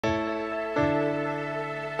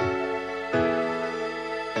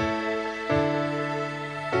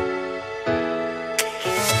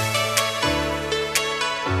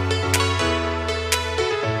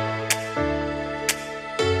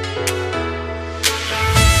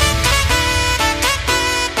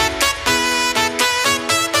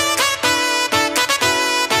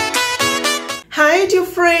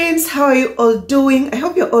how are you all doing? I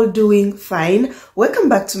hope you're all doing fine. Welcome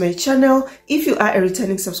back to my channel. If you are a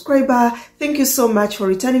returning subscriber, thank you so much for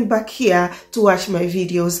returning back here to watch my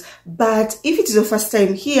videos. But if it is your first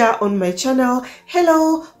time here on my channel,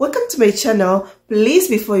 hello, welcome to my channel. Please,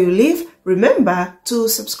 before you leave, remember to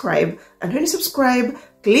subscribe. And when you subscribe,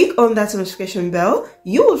 click on that notification bell.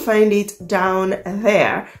 You will find it down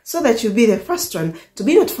there so that you'll be the first one to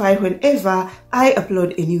be notified whenever I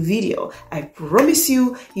upload a new video. I promise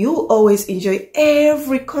you, you'll always enjoy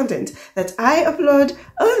every content that I upload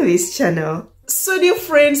on this channel. So dear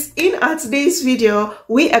friends, in our today's video,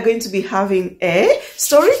 we are going to be having a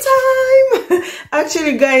story time.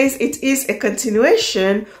 Actually guys, it is a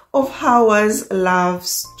continuation of Hawa's love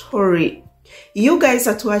story. You guys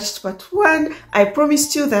had watched part 1. I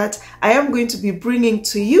promised you that I am going to be bringing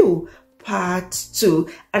to you part 2,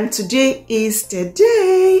 and today is the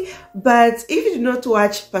day. But if you did not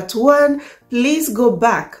watch part 1, please go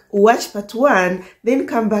back, watch part 1, then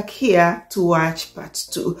come back here to watch part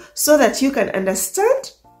 2 so that you can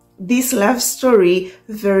understand this love story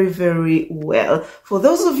very, very well. For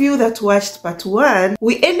those of you that watched part 1,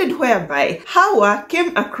 we ended whereby Hawa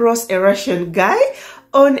came across a Russian guy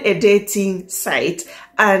on a dating site,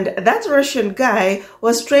 and that Russian guy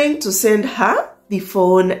was trying to send her the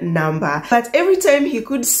phone number, but every time he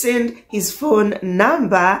could send his phone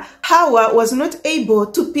number, Hawa was not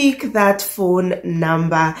able to pick that phone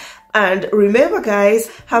number. And remember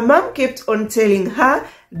guys, her mom kept on telling her,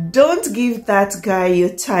 don't give that guy your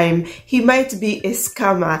time, he might be a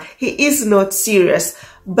scammer, he is not serious.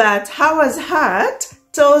 But Hawa's heart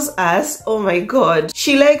tells us, oh my god,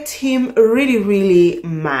 she liked him really, really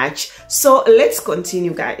much. So let's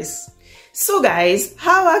continue guys. So guys,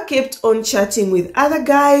 Hawa kept on chatting with other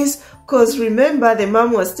guys because remember the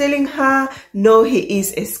mom was telling her, no, he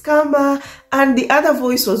is a scammer, and the other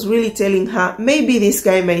voice was really telling her, maybe this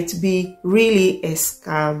guy might be really a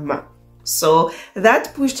scammer. So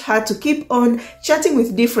that pushed her to keep on chatting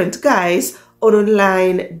with different guys on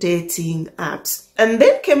online dating apps, and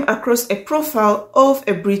then came across a profile of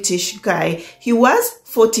a British guy. He was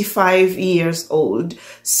 45 years old.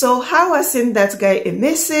 So Hawa sent that guy a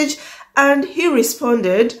message, and he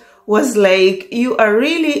responded, was like, you are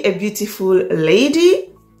really a beautiful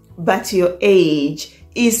lady, but your age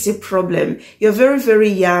is the problem. You're very, very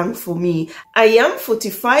young for me. I am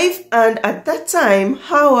 45, and at that time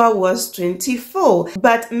Hawa was 24,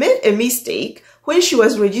 but made a mistake when she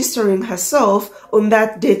was registering herself on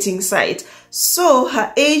that dating site. So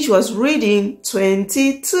her age was reading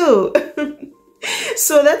 22.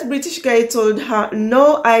 So that British guy told her,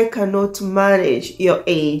 no, I cannot manage your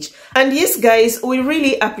age. And yes guys, we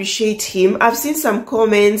really appreciate him. I've seen some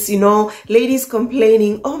comments, you know, ladies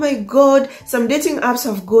complaining, oh my god, some dating apps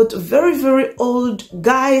have got very, very old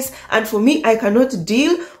guys, and for me, I cannot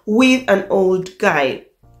deal with an old guy.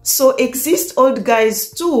 So exist old guys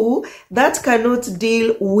too that cannot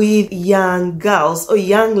deal with young girls or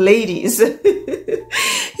young ladies.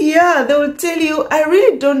 Yeah, they will tell you, I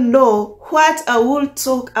really don't know what I will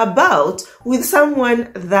talk about with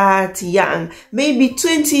someone that young. Maybe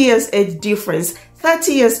 20 years age difference,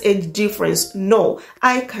 30 years age difference. No,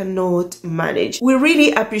 I cannot manage. We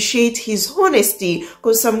really appreciate his honesty,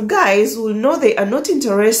 because some guys will know they are not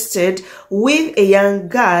interested with a young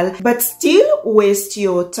girl but still waste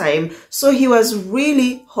your time. So he was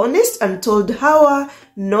really honest and told Hawa,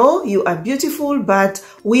 no, you are beautiful, but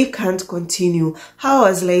we can't continue.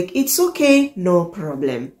 Hawa's like, it's okay, no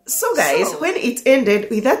problem. So guys, when it ended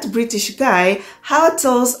with that British guy, Hawa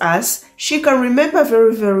tells us she can remember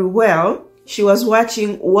very, very well she was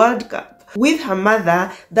watching World Cup with her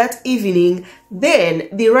mother that evening. Then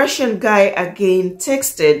the Russian guy again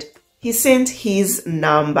texted. He sent his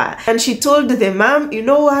number, and she told the mom, you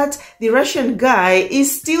know what, the Russian guy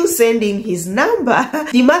is still sending his number.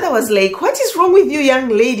 The mother was like, what is wrong with you, young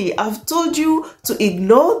lady? I've told you to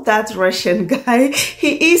ignore that Russian guy.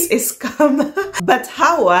 He is a scammer. But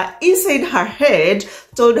Hawa, inside her head,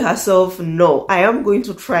 told herself, no, I am going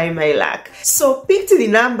to try my luck. So picked the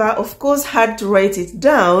number, of course, had to write it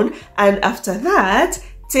down, and after that,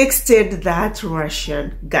 texted that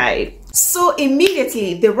Russian guy. So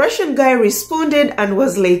immediately the Russian guy responded and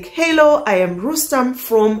was like, hello, I am Rustam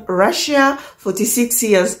from Russia, 46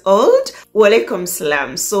 years old. Walaikum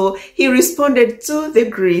salam. So he responded to the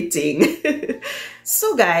greeting.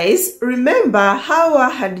 So guys, remember Hawa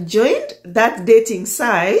had joined that dating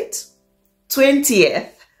site 20th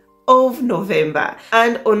of November,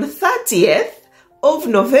 and on 30th of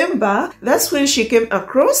November, that's when she came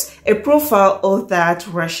across a profile of that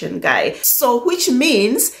Russian guy. So which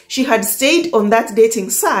means she had stayed on that dating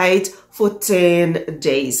site for 10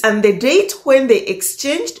 days. And the date when they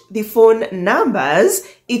exchanged the phone numbers,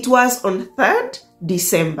 it was on 3rd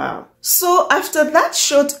December. So after that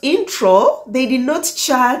short intro, they did not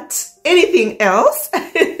chat anything else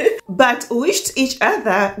but wished each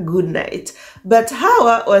other good night. But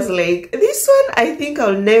Hawa was like, this one, I think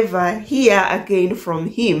I'll never hear again from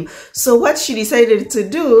him. So what she decided to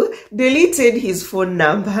do, deleted his phone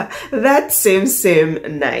number that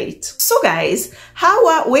same night. So guys,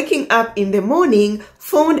 Hawa waking up in the morning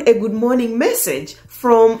found a good morning message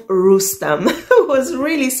from Rustam, who was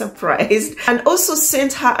really surprised, and also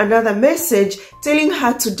sent her another message telling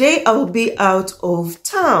her, today I'll be out of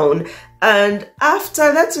town. And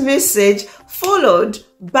after that message followed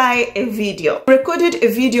by a video. He recorded a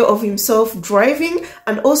video of himself driving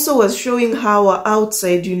and also was showing Hawa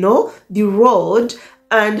outside, you know, the road.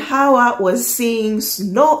 And Hawa was seeing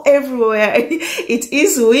snow everywhere. It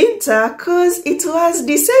is winter because it was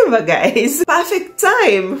December, guys. Perfect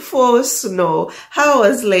time for snow. Hawa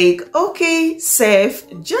was like, okay, safe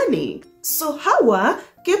journey. So Hawa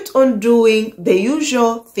kept on doing the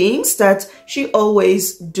usual things that she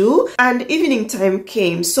always do, and evening time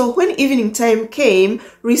came. So when evening time came,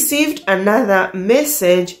 received another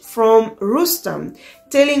message from Rustam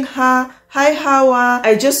telling her, hi Hawa,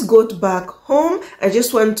 I just got back home. I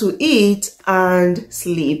just want to eat and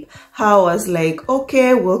sleep. Hawa was like,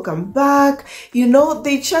 okay, welcome back. You know,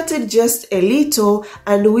 they chatted just a little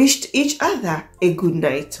and wished each other a good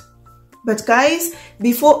night. But guys,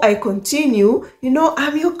 before I continue, you know,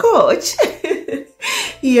 I'm your coach.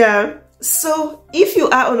 Yeah. So if you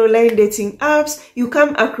are on online dating apps, you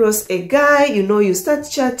come across a guy, you know, you start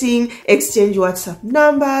chatting, exchange WhatsApp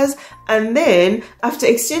numbers, and then after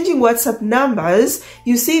exchanging WhatsApp numbers,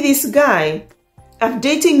 you see this guy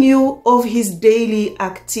updating you of his daily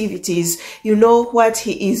activities. You know what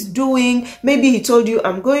he is doing. Maybe he told you,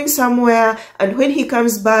 I'm going somewhere, and when he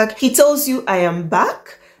comes back, he tells you, I am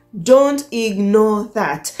back. Don't ignore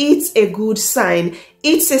that. It's a good sign.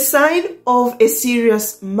 It's a sign of a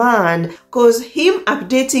serious man, because him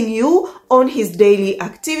updating you on his daily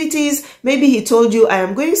activities, maybe he told you, I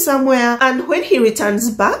am going somewhere, and when he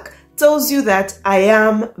returns back, tells you that I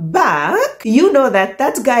am back, you know that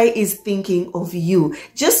that guy is thinking of you.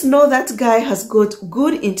 Just know that guy has got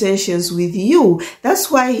good intentions with you.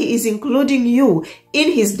 That's why he is including you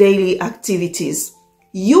in his daily activities.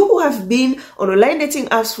 You who have been on online dating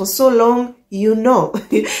apps for so long, you know.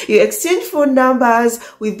 You exchange phone numbers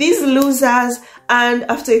with these losers, and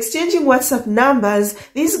after exchanging WhatsApp numbers,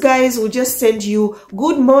 these guys will just send you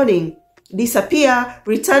good morning, disappear,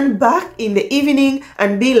 return back in the evening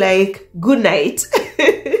and be like, good night.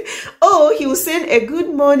 Or he will send a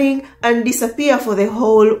good morning and disappear for the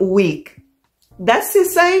whole week. That's a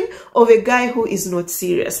sign of a guy who is not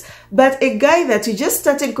serious. But a guy that you just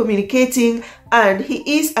started communicating and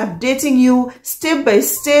he is updating you step by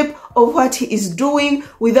step of what he is doing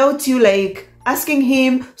without you like asking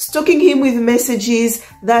him, stalking him with messages,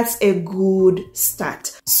 that's a good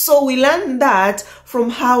start. So we learned that from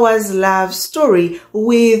Hawa's love story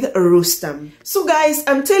with Rustam. So guys,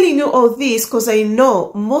 I'm telling you all this because I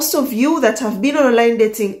know most of you that have been on online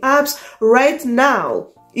dating apps right now,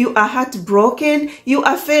 you are heartbroken, you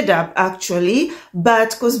are fed up actually,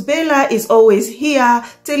 but because Bella is always here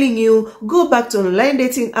telling you, go back to online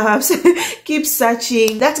dating apps, keep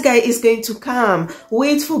searching, that guy is going to come,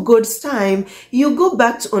 wait for God's time. You go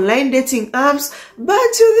back to online dating apps, but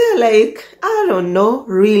you're there like, I don't know,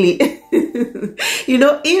 really. You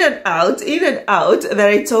know, in and out that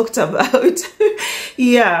I talked about.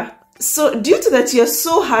 Yeah, so due to that you're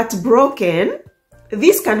so heartbroken,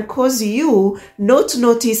 this can cause you not to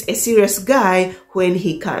notice a serious guy when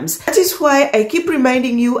he comes. That is why I keep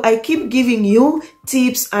reminding you, I keep giving you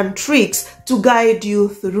tips and tricks to guide you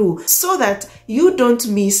through so that you don't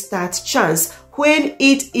miss that chance when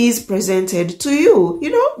it is presented to you, you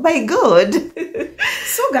know, by God.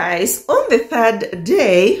 So guys, on the third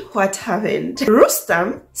day, what happened?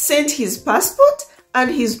 Rustam sent his passport and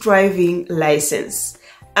his driving license,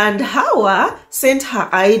 and Hawa sent her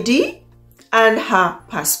ID and her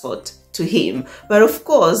passport to him, but of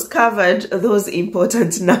course covered those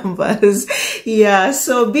important numbers. Yeah,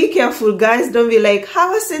 so be careful guys, don't be like,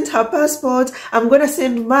 Hawa sent her passport, I'm gonna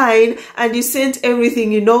send mine, and you sent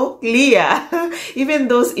everything, you know, clear. Even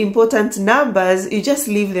those important numbers, you just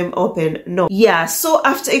leave them open. No. Yeah, so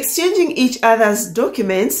after exchanging each other's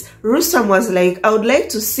documents, Rustam was like, I would like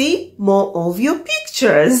to see more of your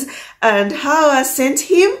pictures, and Hawa sent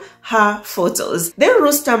him her photos. Then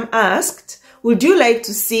Rustam asked, would you like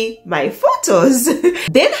to see my photos?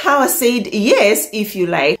 Then Hawa said, yes, if you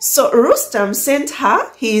like. So Rustam sent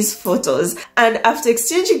her his photos, and after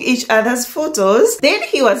exchanging each other's photos, then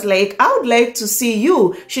he was like, I would like to see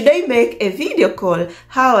you. Should I make a video call?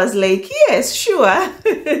 Hawa was like, yes, sure.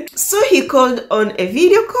 So he called on a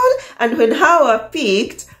video call, and when Hawa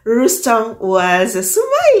picked, Rustam was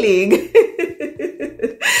smiling.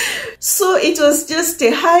 So it was just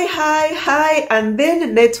a hi, and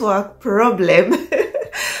then network problem.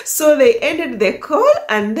 So they ended the call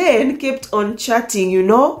and then kept on chatting, you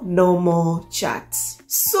know, normal chats.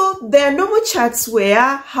 So their normal chats were,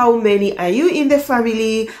 how many are you in the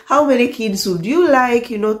family? How many kids would you like,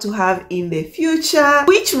 you know, to have in the future?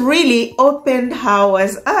 Which really opened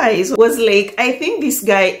Hawa's eyes. Was like, I think this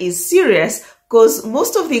guy is serious. Because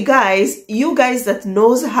most of the guys, you guys that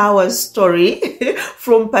knows Hawa's story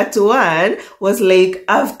from part 1, was like,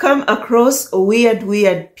 I've come across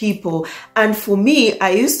weird people. And for me,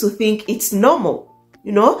 I used to think it's normal,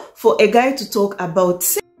 you know, for a guy to talk about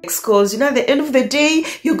sex. Because, you know, at the end of the day,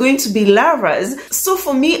 you're going to be lovers. So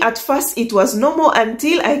for me, at first, it was normal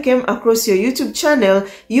until I came across your YouTube channel,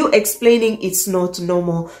 you explaining it's not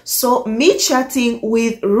normal. So me chatting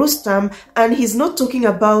with Rustam, and he's not talking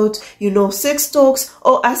about, you know, sex talks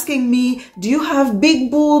or asking me, do you have big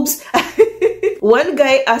boobs? One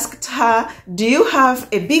guy asked her, do you have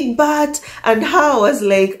a big butt? And Hawa was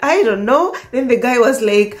like, I don't know. Then the guy was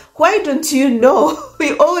like, why don't you know?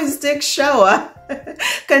 We always take shower.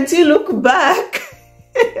 Can't you look back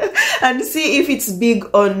and see if it's big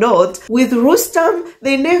or not? With Rustam,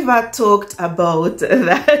 they never talked about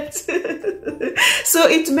that. So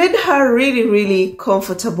it made her really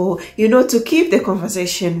comfortable, you know, to keep the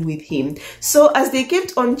conversation with him. So as they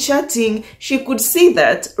kept on chatting, she could see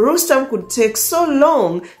that Rustam could take so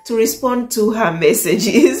long to respond to her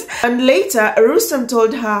messages. And later, Rustam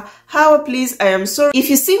told her, Hawa, please, I am sorry. If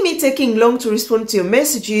you see me taking long to respond to your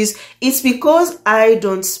messages, it's because I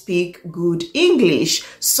don't speak good English.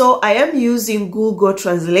 So I am using Google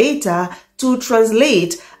Translator to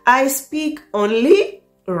translate. I speak only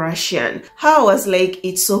Russian. Hawa was like,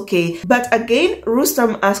 it's okay. But again,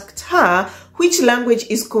 Rustam asked her, which language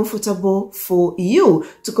is comfortable for you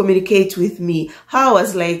to communicate with me? Hawa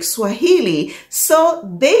was like, Swahili. So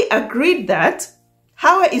they agreed that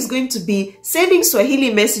Hawa is going to be sending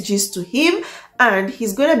Swahili messages to him, and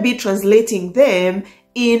he's going to be translating them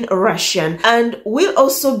in Russian, and will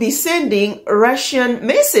also be sending Russian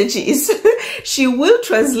messages. She will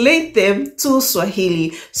translate them to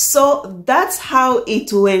Swahili. So that's how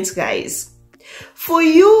it went, guys. For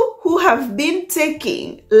you who have been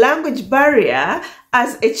taking language barrier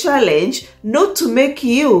as a challenge not to make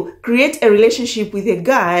you create a relationship with a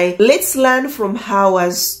guy, let's learn from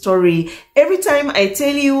Hawa's story. Every time I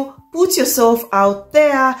tell you, put yourself out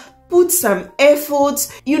there, put some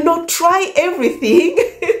efforts, you know, try everything.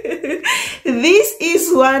 This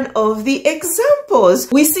is one of the examples.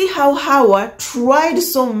 We see how Hawa tried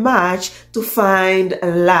so much to find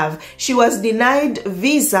love. She was denied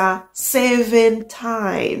visa 7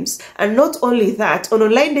 times. And not only that, on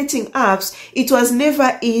online dating apps, it was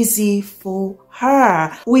never easy for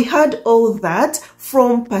her. We heard all that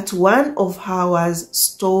from part 1 of Hawa's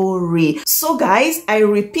story. So guys, I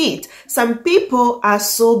repeat, some people are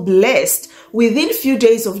so blessed. Within few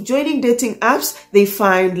days of joining dating apps, they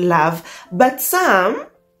find love. But some,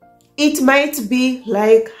 it might be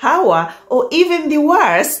like Hawa, or even the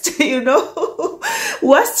worst, you know,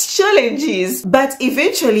 worst challenges. But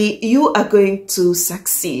eventually, you are going to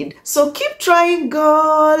succeed. So keep trying,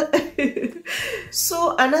 girl.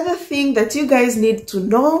 So another thing that you guys need to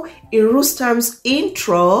know, in Rustam's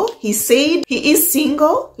intro, he said he is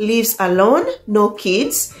single, lives alone, no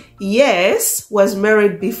kids. Yes, was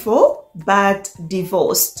married before, but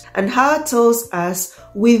divorced. And Hawa tells us,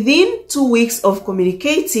 within 2 weeks of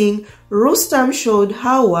communicating, Rustam showed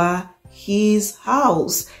Hawa his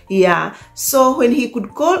house. Yeah, so when he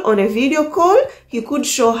could call on a video call, he could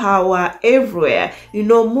show Hawa everywhere, you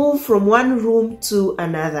know, move from one room to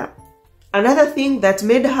another. Another thing that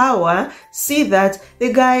made Hawa see that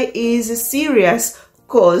the guy is serious,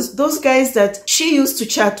 because those guys that she used to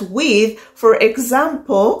chat with, for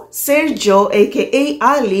example, Sergio, aka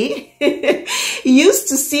Ali, used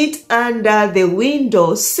to sit under the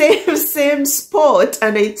window, same spot.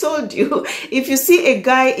 And I told you, if you see a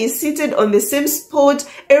guy is seated on the same spot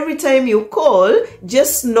every time you call,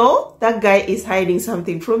 just know that guy is hiding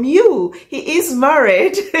something from you. He is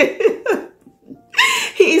married.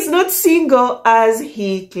 He is not single as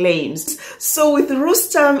he claims. So with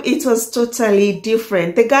Rustam, it was totally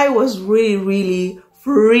different. The guy was really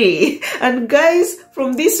free. And guys,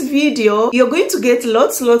 from this video, you're going to get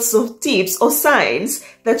lots of tips or signs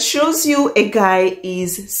that shows you a guy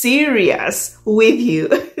is serious with you.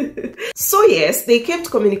 So yes, they kept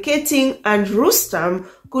communicating, and Rustam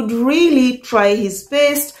could really try his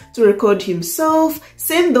best to record himself,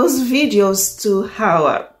 send those videos to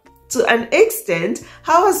Hawa. To an extent,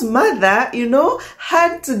 Hawa's mother,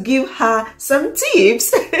 had to give her some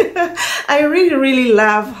tips. I really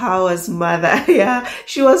love Hawa's mother. Yeah,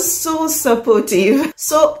 she was so supportive.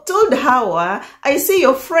 So told Hawa, I see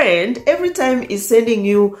your friend every time is sending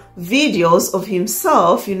you videos of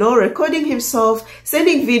himself, recording himself,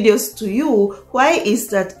 sending videos to you. Why is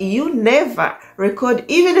that you never record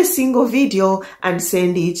even a single video and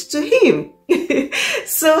send it to him?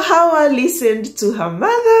 So Hawa listened to her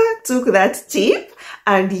mother, took that tip,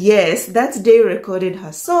 and yes, that day recorded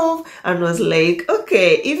herself and was like,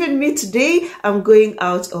 okay, even me today, I'm going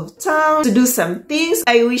out of town to do some things.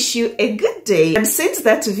 I wish you a good day, and sent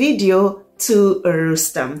that video to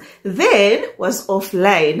Rustam. Then was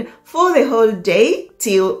offline for the whole day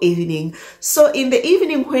till evening. So in the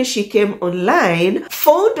evening when she came online,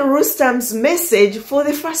 found Rustam's message for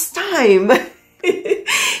the first time.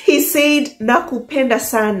 He said, nakupenda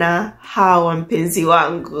sana Hawa mpenzi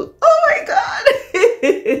wangu. Oh my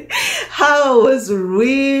God. Hawa was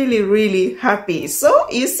really happy. So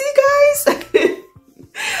you see guys,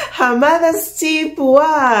 her mother's tip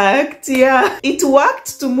worked. Yeah, it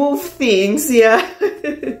worked to move things. Yeah,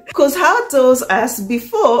 because Hawa tells us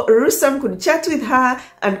before Rustam could chat with her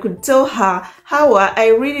and could tell her, Hawa, I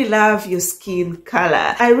really love your skin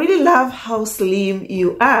color. I really love how slim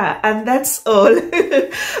you are, and that's all.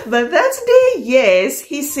 But that day, yes,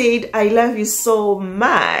 he said, I love you so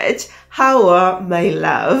much, Hawa, my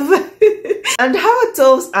love. And Hawa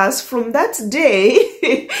tells us from that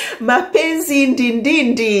day, mapenzi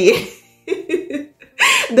ndindindi. They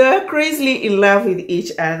were crazily in love with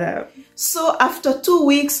each other. So after 2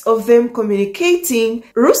 weeks of them communicating,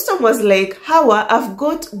 Rustam was like, Hawa, I've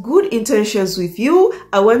got good intentions with you.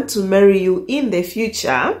 I want to marry you in the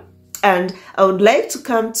future. And I would like to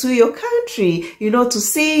come to your country, to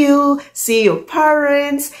see you, see your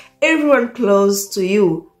parents, everyone close to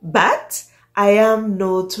you. But I am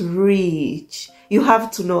not rich. You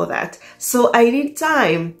have to know that. So I need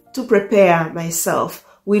time to prepare myself.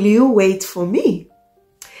 Will you wait for me?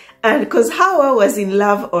 And because Hawa was in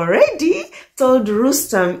love already, told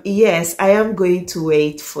Rustam, yes, I am going to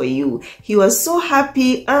wait for you. He was so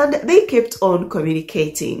happy, and they kept on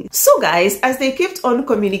communicating. So guys, as they kept on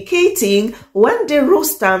communicating, one day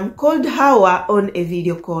Rustam called Hawa on a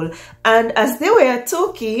video call. And as they were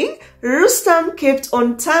talking, Rustam kept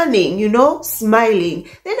on turning, smiling.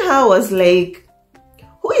 Then Hawa was like,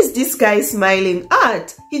 who is this guy smiling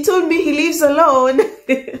at? He told me he lives alone.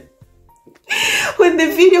 When the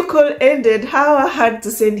video call ended, Hawa had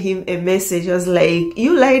to send him a message. I was like,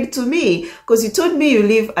 you lied to me because you told me you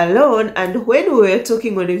live alone, and when we were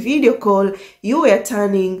talking on a video call, you were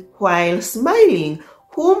turning while smiling.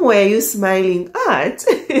 Whom were you smiling at?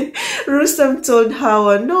 Rustam told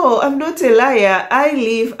Hawa, no, I'm not a liar. I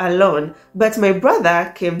live alone, but my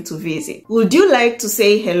brother came to visit. Would you like to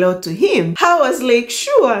say hello to him? Hawa was like,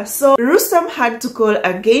 sure. So Rustam had to call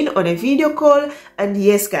again on a video call. And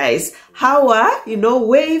yes, guys, Hawa,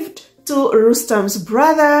 waved to Rustam's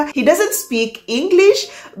brother. He doesn't speak English,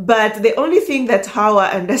 but the only thing that Hawa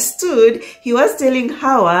understood, he was telling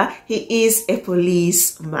Hawa he is a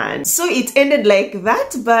policeman. So it ended like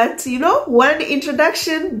that, but one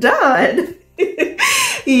introduction done.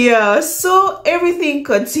 Yeah, so everything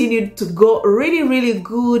continued to go really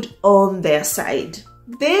good on their side.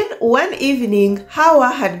 Then one evening, Hawa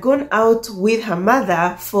had gone out with her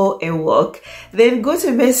mother for a walk, then got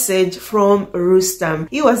a message from Rustam.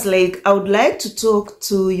 He was like, I would like to talk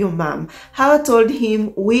to your mom. Hawa told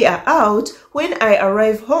him, we are out. When I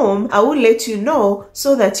arrive home, I will let you know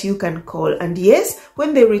so that you can call. And yes,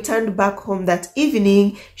 when they returned back home that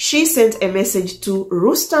evening, she sent a message to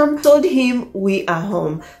Rustam, told him we are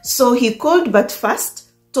home. So he called, but first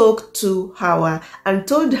talked to Hawa and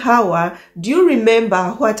told Hawa, do you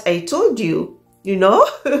remember what I told you,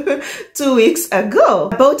 2 weeks ago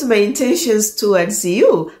about my intentions towards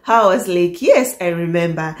you? Hawa was like, yes, I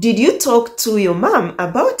remember. Did you talk to your mom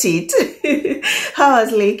about it? Hawa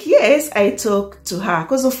was like, yes, I talked to her,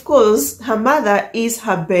 because of course her mother is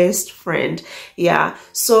her best friend. Yeah,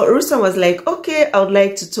 so Rustam was like, okay, I would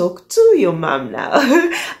like to talk to your mom now.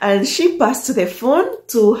 And she passed the phone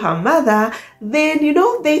to her mother. Then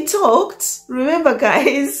they talked. Remember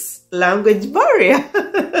guys, language barrier.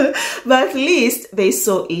 But at least they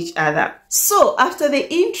saw each other. So after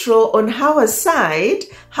the intro on Hawa's side,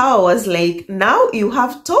 Hawa was like, now you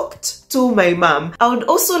have talked to my mom. I would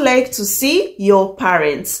also like to see your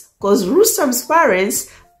parents, because Rustam's parents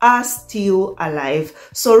are still alive.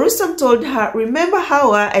 So Rustam told her, remember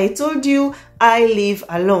Hawa, I told you I live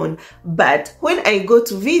alone, but when I go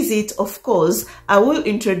to visit, of course, I will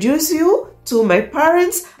introduce you to my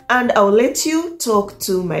parents and I'll let you talk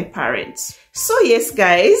to my parents. So yes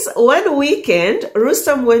guys, one weekend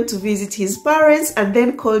Rustam went to visit his parents and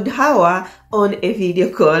then called Hawa on a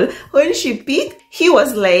video call. When she picked, he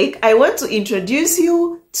was like, I want to introduce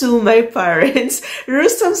you to my parents.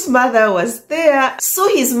 Rustam's mother was there.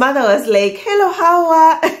 So his mother was like, hello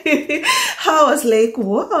Hawa. Hawa was like,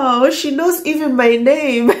 wow, she knows even my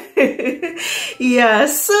name. Yeah,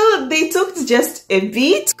 so they talked just a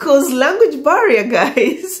bit because language barrier,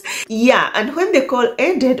 guys. Yeah, and when the call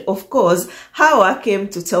ended, of course, Hawa came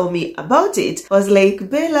to tell me about it. I was like,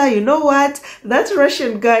 Bella, you know what? That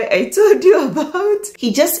Russian guy I told you about,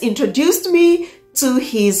 he just introduced me to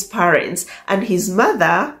his parents and his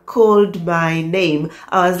mother called my name.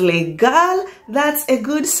 I was like, girl, that's a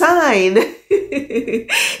good sign.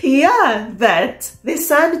 Yeah, that the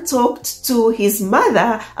son talked to his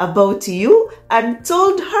mother about you and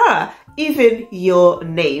told her even your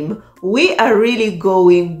name. We are really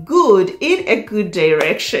going good, in a good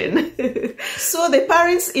direction. So the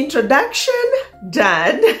parents' introduction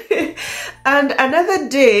done. And another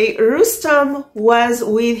day, Rustam was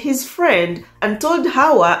with his friend and told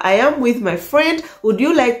Hawa, I am with my friend. Would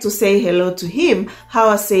you like to say hello to him?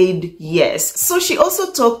 Hawa said yes. So she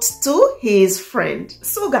also talked to his friend.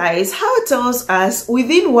 So guys, Hawa tells us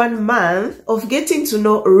within 1 month of getting to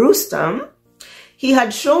know Rustam, he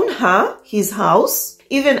had shown her his house.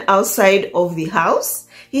 Even outside of the house,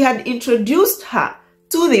 he had introduced her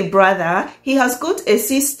to the brother. He has got a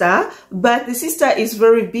sister, but the sister is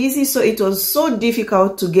very busy, so it was so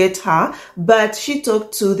difficult to get her. But she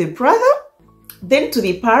talked to the brother, then to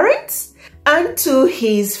the parents, and to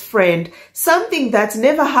his friend. Something that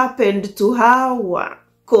never happened to Hawa,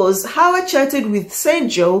 because Hawa chatted with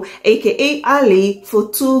Sergio, aka Ali,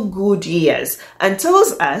 for 2 good years, and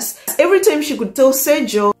tells us every time she could tell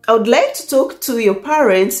Sergio, I would like to talk to your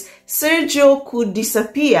parents, Sergio could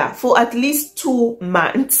disappear for at least 2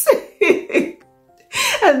 months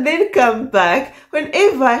and then come back.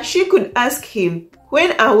 Whenever she could ask him,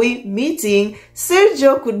 when are we meeting?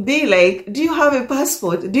 Sergio could be like, do you have a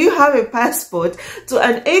passport? Do you have a passport? To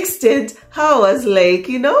an extent, Hawa was like,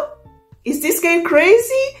 you know, is this guy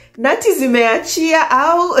crazy? Nati zimeachia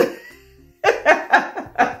au?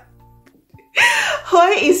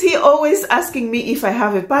 Why is he always asking me if I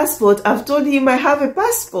have a passport? I've told him I have a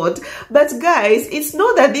passport. But guys, it's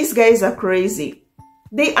not that these guys are crazy.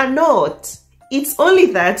 They are not. It's only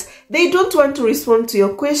that they don't want to respond to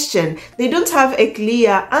your question. They don't have a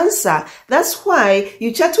clear answer. That's why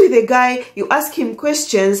you chat with a guy, you ask him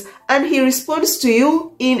questions, and he responds to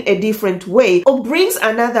you in a different way or brings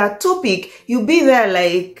another topic. You'll be there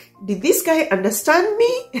like, did this guy understand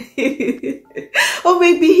me? Or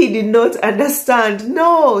maybe he did not understand.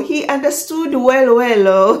 No, he understood well.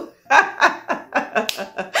 Oh.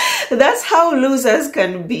 That's how losers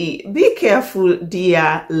can be. Be careful,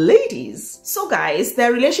 dear ladies. So guys,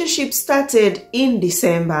 their relationship started in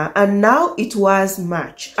December and now it was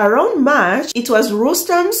March. Around March, it was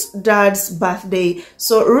Rustam's dad's birthday.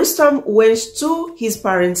 So Rustam went to his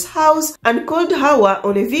parents' house and called Hawa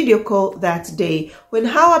on a video call that day. When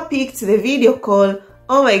Hawa picked the video call,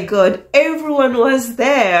 oh my god, everyone was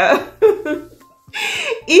there.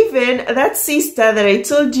 Even that sister that I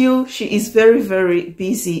told you she is very, very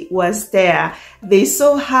busy was there. They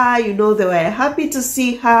saw her, you know, they were happy to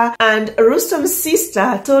see her. And Rustam's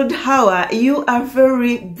sister told Hawa, you are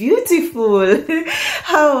very beautiful.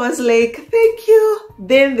 Hawa was like, thank you.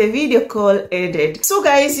 Then the video call ended. So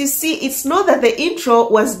guys, you see, it's not that the intro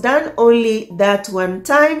was done only that one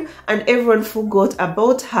time and everyone forgot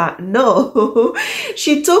about her. No,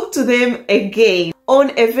 she talked to them again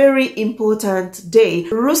on a very important day,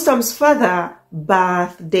 Rustam's father's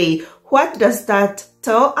birthday. What does that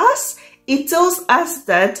tell us? It tells us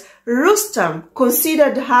that Rustam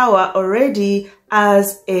considered Hawa already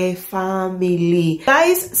as a family.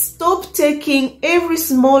 Guys, stop taking every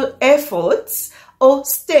small efforts or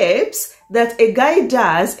steps that a guy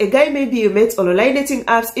does, a guy maybe you met on online dating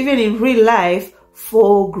apps, even in real life,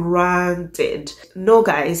 for granted. No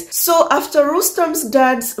guys. So after Rustam's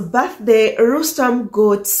dad's birthday, Rustam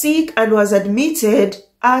got sick and was admitted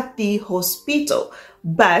at the hospital.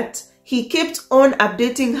 But he kept on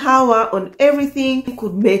updating Hawa on everything. He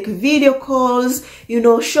could make video calls, you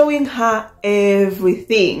know, showing her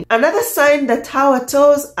everything. Another sign that Hawa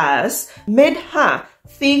tells us made her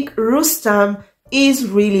think Rustam is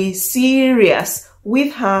really serious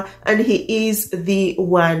with her and he is the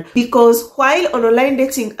one, because while on online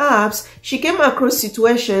dating apps she came across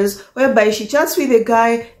situations whereby she chats with a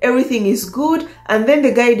guy, everything is good, and then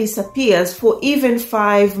the guy disappears for even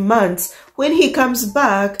 5 months. When he comes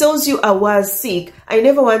back, tells you I was sick, I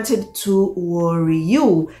never wanted to worry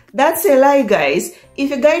you. That's a lie, guys.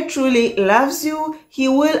 If a guy truly loves you, he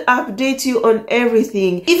will update you on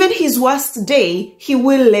everything. Even his worst day, he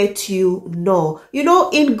will let you know. You know,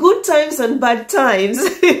 in good times and bad times.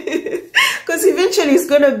 Because eventually he's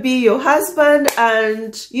gonna be your husband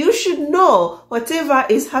and you should know whatever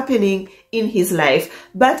is happening in his life.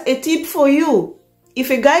 But a tip for you: if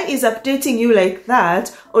a guy is updating you like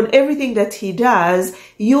that on everything that he does,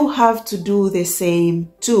 you have to do the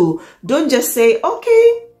same too. Don't just say,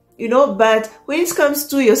 okay, you know, but when it comes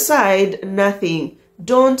to your side, nothing.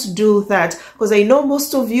 Don't do that, because I know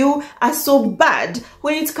most of you are so bad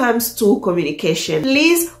when it comes to communication.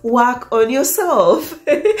 Please work on yourself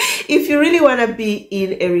if you really want to be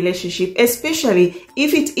in a relationship, especially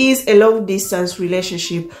if it is a long distance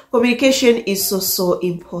relationship. Communication is so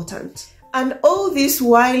important. And all this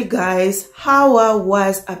while, guys, Hawa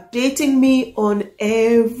was updating me on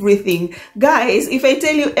everything. Guys, if I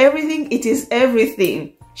tell you everything, it is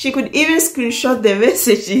everything. She could even screenshot the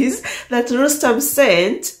messages that Rustam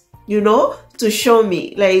sent, you know, to show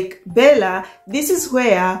me, like, Bella, this is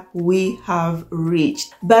where we have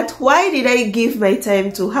reached. But why did I give my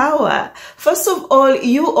time to Hawa? First of all,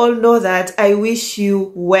 you all know that I wish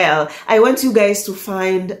you well. I want you guys to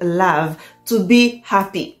find love, to be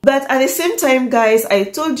happy. But at the same time, guys, I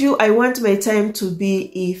told you I want my time to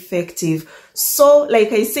be effective. So,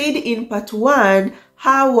 like I said in part 1,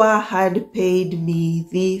 Hawa had paid me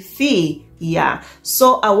the fee. Yeah,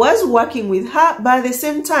 so I was working with her, but at the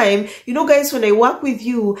same time, you know, guys, when I work with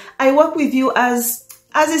you, I work with you as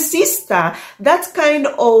a sister. That kind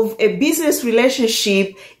of a business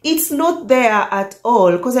relationship, it's not there at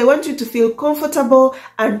all, because I want you to feel comfortable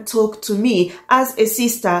and talk to me as a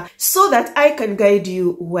sister so that I can guide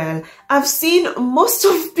you well. I've seen most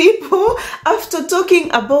of people, after talking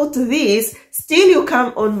about this, still you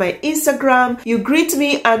come on my Instagram, you greet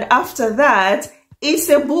me, and after that, it's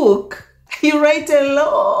a book. You write a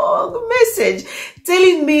long message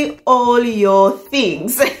telling me all your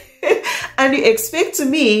things. And you expect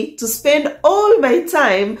me to spend all my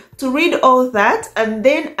time to read all that and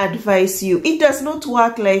then advise you. It does not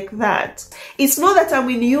work like that. It's not that I'm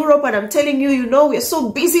in Europe and I'm telling you, you know, we're so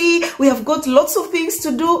busy, we have got lots of things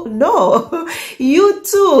to do. No, you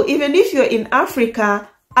too, even if you're in Africa,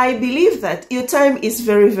 I believe that your time is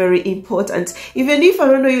very important. Even if, I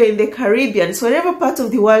don't know, you're in the Caribbean, so whatever part of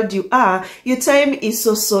the world you are, your time is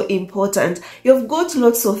so important. You've got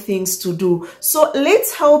lots of things to do. So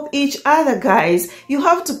let's help each other, guys. You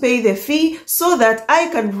have to pay the fee so that I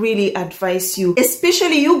can really advise you.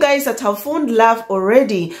 Especially you guys that have found love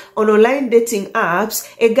already on online dating apps.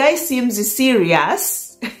 A guy seems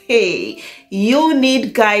serious. Hey, you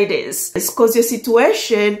need guidance. It's because your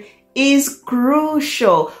situation is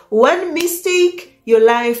crucial. One mistake, your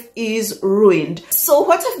life is ruined. So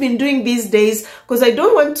what I've been doing these days, because I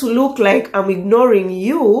don't want to look like I'm ignoring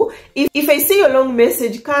you, if I see a long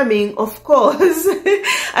message coming, of course,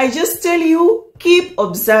 I just tell you, keep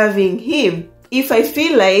observing him. If I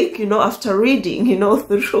feel like, you know, after reading, you know,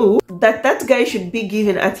 through, that guy should be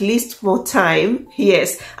given at least more time,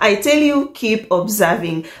 yes, I tell you, keep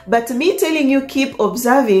observing. But me telling you keep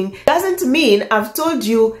observing doesn't mean I've told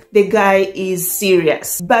you the guy is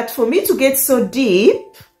serious. But for me to get so deep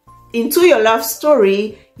into your love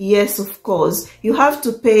story, yes, of course, you have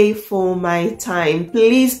to pay for my time.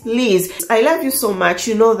 Please. I love you so much,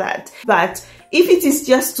 you know that. But if it is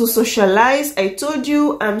just to socialize, I told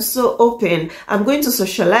you I'm so open. I'm going to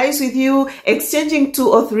socialize with you, exchanging 2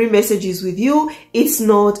 or 3 messages with you. It's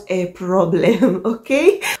not a problem,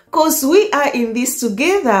 okay? Because we are in this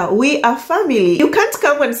together. We are family. You can't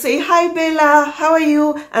come and say, hi Bella, how are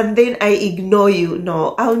you? And then I ignore you.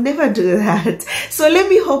 No, I'll never do that. So let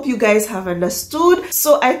me hope you guys have understood.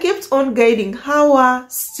 So I kept on guiding Hawa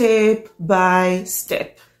step by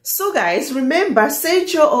step. So guys, remember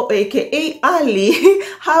Sejo, or aka Ali,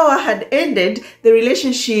 Hawa had ended the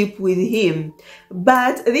relationship with him.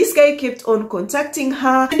 But this guy kept on contacting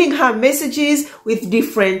her, sending her messages with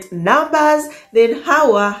different numbers. Then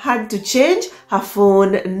Hawa had to change her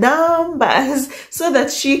phone numbers so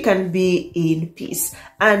that she can be in peace.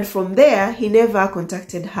 And from there, he never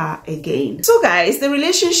contacted her again. So guys, the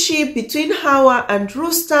relationship between Hawa and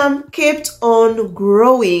Rustam kept on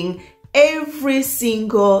growing. Every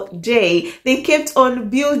single day, they kept on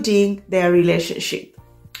building their relationship.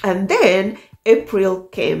 And then April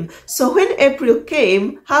came. So when April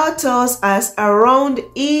came, Hawa tells us around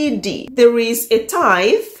Eid, there is a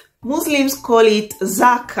tithe, Muslims call it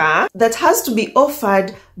zakah, that has to be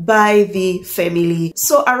offered by the family.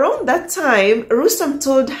 So around that time, Rustam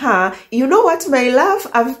told her, you know what, my love,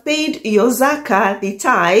 I've paid your zakah, the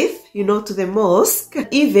tithe, you know, to the mosque,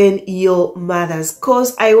 even your mother's,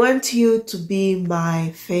 cause I want you to be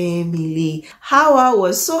my family. Hawa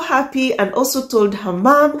was so happy and also told her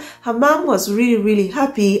mom. Her mom was really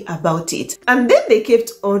happy about it. And then they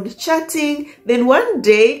kept on chatting. Then one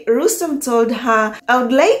day, Rustam told her, I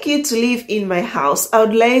would like you to live in my house. I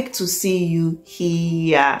would like to see you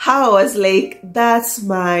here. Hawa was like, that's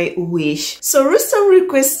my wish. So Rustam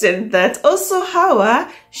requested that also Hawa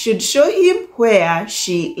should show him where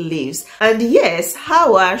she lives. And yes,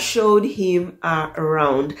 Hawa showed him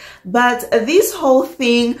around. But this whole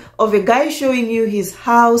thing of a guy showing you his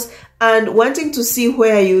house and wanting to see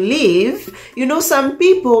where you live, you know, some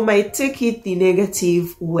people might take it the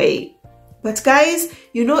negative way. But guys,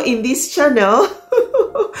 you know, in this channel,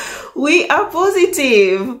 we are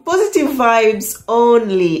positive vibes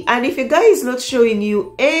only. And if a guy is not showing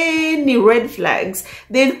you any red flags,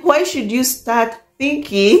 then why should you start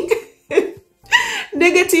thinking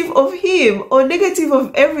negative of him or negative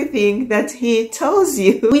of everything that he tells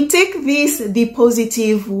you? We take this the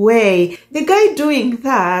positive way. The guy doing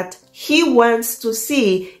that, he wants to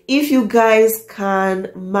see if you guys can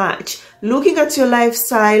match. Looking at your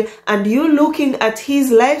lifestyle and you looking at his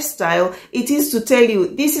lifestyle, it is to tell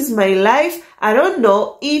you, this is my life. I don't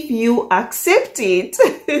know if you accept it.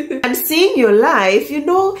 And seeing your life, you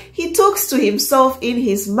know, he talks to himself in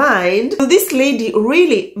his mind. Will this lady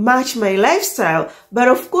really match my lifestyle? But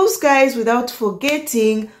of course, guys, without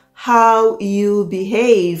forgetting how you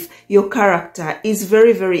behave, your character is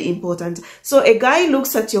very important. So a guy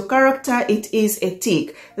looks at your character, it is a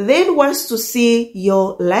tick, then wants to see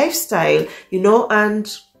your lifestyle, you know,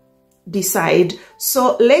 and decide.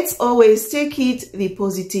 So let's always take it the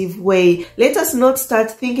positive way. Let us not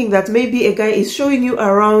start thinking that maybe a guy is showing you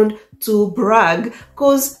around to brag,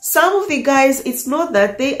 because some of the guys, it's not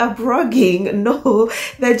that they are bragging, no,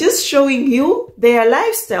 they're just showing you their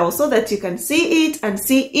lifestyle so that you can see it and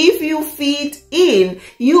see if you fit in,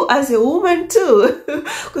 you as a woman too.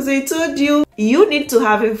 Because I told you, you need to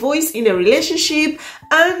have a voice in a relationship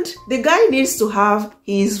and the guy needs to have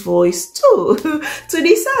his voice too to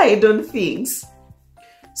decide on things.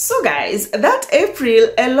 So guys, that April,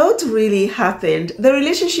 a lot really happened. The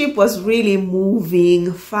relationship was really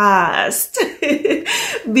moving fast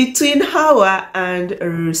between Hawa and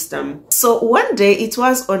Rustam. So one day, it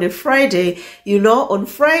was on a Friday, you know, on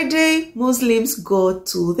Friday, Muslims go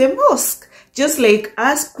to the mosque. Just like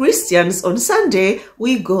us Christians on Sunday,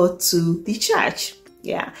 we go to the church.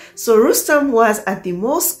 Yeah. So Rustam was at the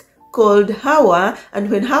mosque, called Hawa, and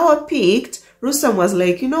when Hawa picked, Rustam was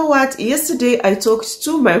like, you know what, yesterday I talked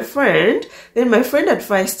to my friend, then my friend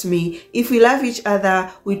advised me, if we love each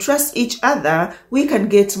other, we trust each other, we can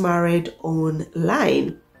get married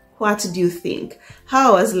online. What do you think?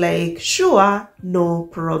 Hawa was like, sure, no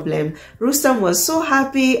problem. Rustam was so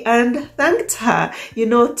happy and thanked her, you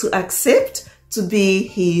know, to accept to be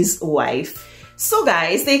his wife. So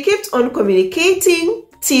guys, they kept on communicating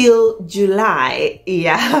till July.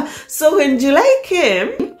 Yeah. So when July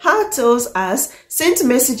came, Hawa tells us, sent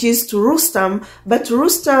messages to Rustam, but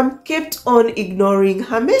Rustam kept on ignoring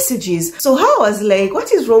her messages. So Hawa was like,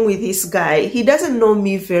 what is wrong with this guy? He doesn't know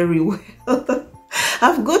me very well.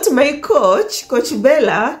 I've got my coach, Coach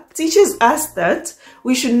Bella, teaches us that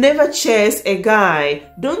we should never chase a guy.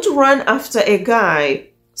 Don't run after a guy.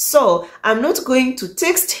 So I'm not going to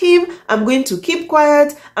text him. I'm going to keep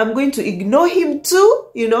quiet. I'm going to ignore him too,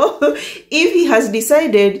 you know, if he has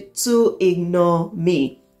decided to ignore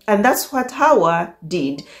me. And that's what Hawa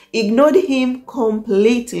did. Ignored him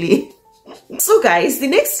completely. So guys, the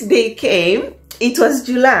next day came it was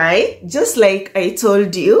July, just like I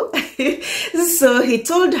told you. So he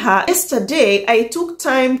told her, yesterday I took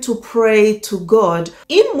time to pray to God.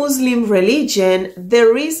 In Muslim religion,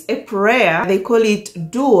 there is a prayer, they call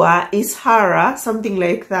it dua, ishara, something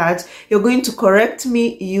like that. You're going to correct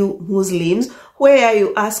me, you Muslims, where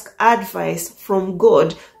you ask advice from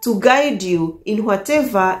God to guide you in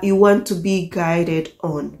whatever you want to be guided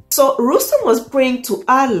on. So Rustam was praying to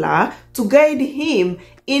Allah to guide him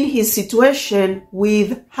in his situation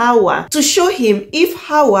with Hawa, to show him if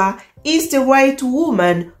Hawa is the right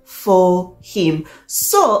woman for him.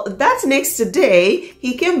 So that next day,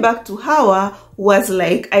 he came back to Hawa, was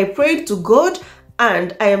like, I prayed to God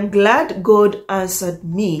and I am glad God answered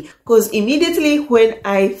me, because immediately when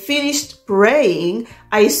I finished praying,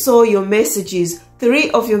 I saw your messages,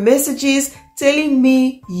 3 of your messages telling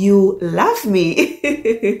me you love me.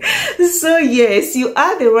 So yes, you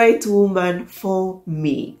are the right woman for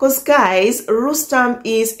me. Because guys, Rustam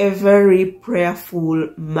is a very prayerful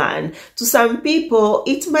man. To some people,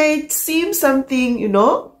 it might seem something, you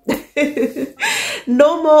know,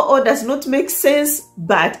 normal or does not make sense,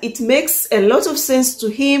 but it makes a lot of sense to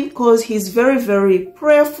him because he's very, very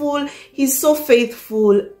prayerful. He's so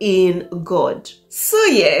faithful in God. So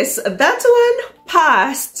yes, that one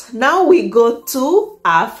passed. Now we go to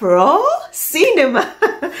Afro cinema,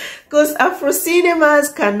 because Afro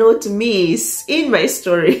cinemas cannot miss in my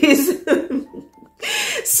stories.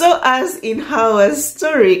 So as in Hawa's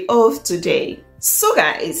story of today. So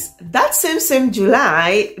guys, that same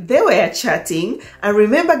July, they were chatting, and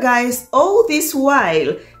remember guys, all this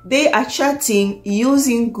while they are chatting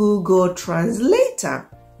using Google Translator.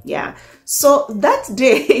 Yeah, so that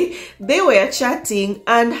day they were chatting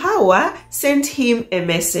and Hawa sent him a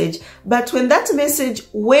message, but when that message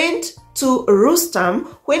went to Rustam,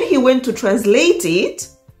 when he went to translate it,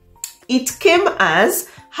 it came as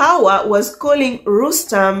Hawa was calling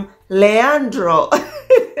Rustam Leandro.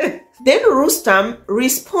 Then Rustam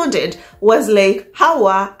responded, was like,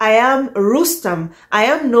 Hawa, I am Rustam, I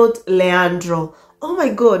am not Leandro. Oh my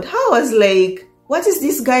God, Hawa's like, what is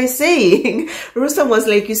this guy saying? Rustam was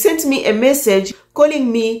like, you sent me a message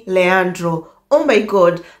calling me Leandro. Oh my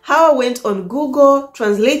God, Hawa went on Google,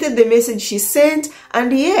 translated the message she sent,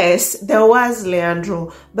 and yes, there was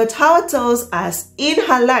Leandro. But Hawa tells us in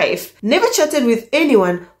her life, never chatted with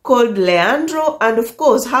anyone called Leandro, and of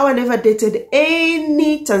course, Hawa never dated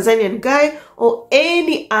any Tanzanian guy or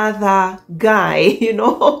any other guy, you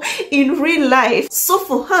know, in real life. So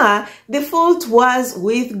for her, the fault was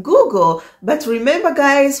with Google. But remember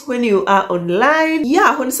guys, when you are online,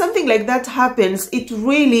 yeah, when something like that happens, it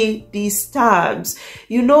really disturbs.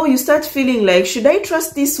 You know, you start feeling like, should I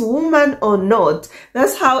trust this woman or not?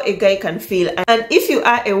 That's how a guy can feel. And if you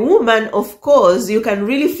are a woman, of course, you can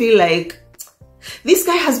really feel like, this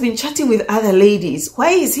guy has been chatting with other ladies.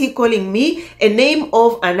 Why is he calling me a name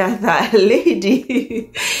of another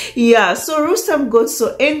lady? Yeah, so Rustam got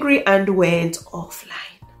so angry and went offline.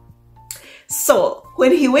 So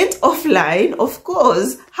when he went offline, of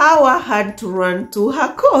course, Hawa had to run to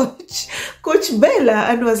her coach, Coach Bella,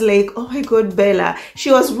 and was like, oh my God, Bella. She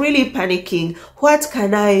was really panicking. What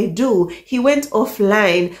can I do? He went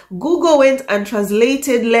offline. Google went and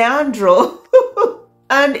translated Leandro.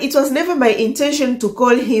 And it was never my intention to call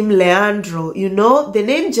him Leandro, you know, the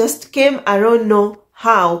name just came, I don't know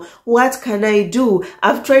how. What can I do?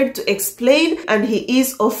 I've tried to explain and he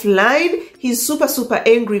is offline. He's super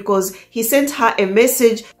angry because he sent her a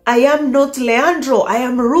message. I am not Leandro, I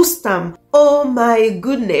am Rustam. Oh my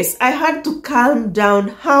goodness, I had to calm down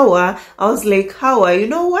Hawa. I was like, Hawa, you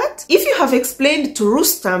know what? If you have explained to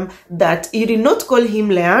Rustam that you did not call him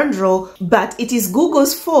Leandro, but it is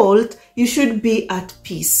Google's fault, you should be at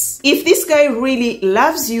peace. If this guy really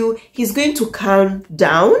loves you, he's going to calm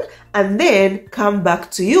down and then come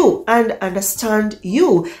back to you and understand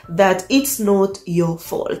you that it's not your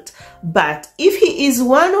fault. But if he is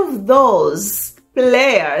one of those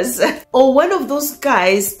players or one of those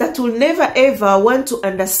guys that will never ever want to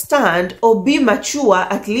understand or be mature,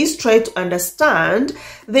 at least try to understand,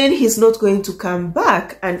 then he's not going to come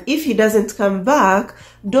back. And if he doesn't come back,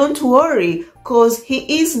 don't worry, because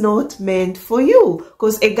he is not meant for you.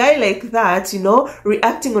 Because a guy like that, you know,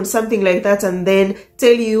 reacting on something like that and then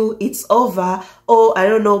tell you it's over, or I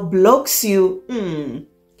don't know, blocks you,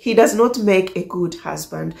 he does not make a good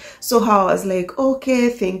husband. So I was like, okay,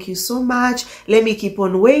 thank you so much. Let me keep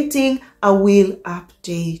on waiting. I will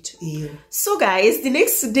update you. So guys, the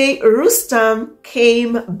next day, Rustam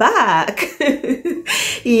came back.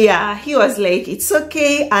 Yeah, he was like, it's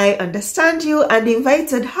okay, I understand you, and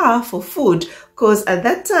invited her for food. Because at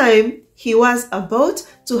that time, he was about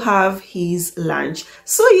to have his lunch.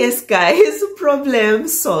 So yes guys, problem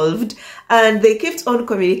solved. And they kept on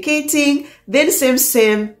communicating. Then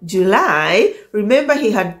same July, remember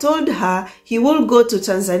he had told her he will go to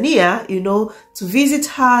Tanzania, you know, to visit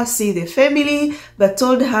her, see the family, but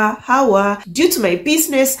told her, Hawa, due to my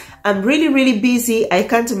business, I'm really busy. I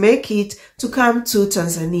can't make it to come to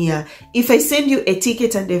Tanzania. If I send you a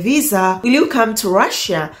ticket and a visa, will you come to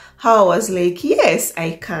Russia? Hawa was like, yes,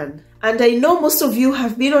 I can. And I know most of you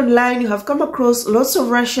have been online, you have come across lots of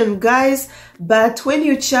Russian guys, but when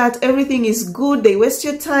you chat, everything is good, they waste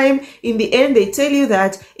your time. In the end, they tell you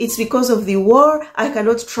that it's because of the war, I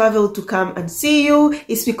cannot travel to come and see you.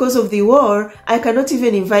 It's because of the war, I cannot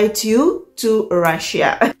even invite you to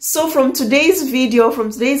Russia. So from today's video,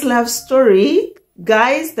 from today's love story,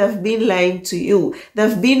 guys, they've been lying to you.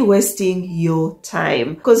 They've been wasting your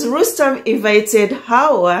time. Because Rustam invited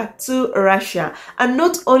Hawa to Russia. And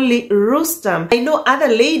not only Rustam, I know other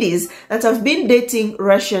ladies that have been dating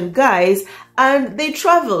Russian guys and they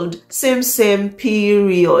traveled same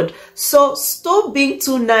period. So stop being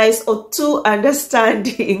too nice or too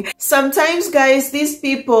understanding. Sometimes guys, these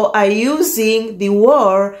people are using the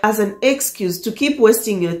war as an excuse to keep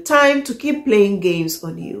wasting your time, to keep playing games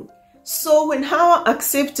on you. So when Hawa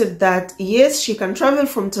accepted that, yes, she can travel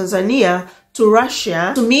from Tanzania to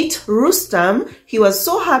Russia to meet Rustam, he was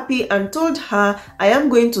so happy and told her, I am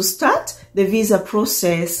going to start the visa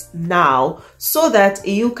process now so that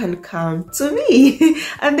you can come to me.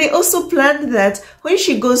 And they also planned that when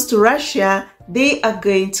she goes to Russia, they are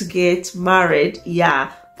going to get married,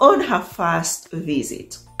 yeah, on her first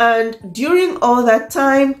visit. And during all that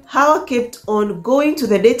time, Hawa kept on going to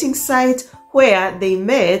the dating site where they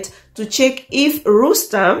met to check if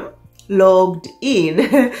Rustam logged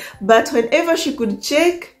in. But whenever she could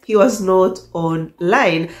check, he was not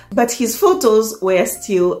online, but his photos were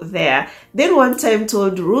still there. Then one time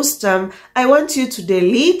told Rustam, I want you to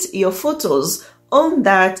delete your photos on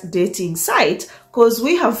that dating site because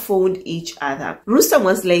we have found each other. Rustam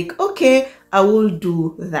was like, okay, I will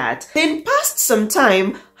do that. Then passed some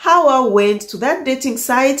time, Hawa went to that dating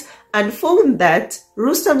site and found that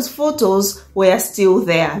Rustam's photos were still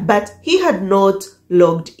there, but he had not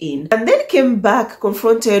logged in. And then came back,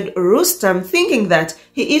 confronted Rustam, thinking that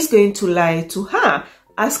he is going to lie to her.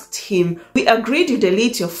 Asked him, we agreed you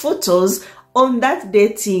delete your photos on that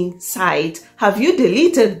dating site. Have you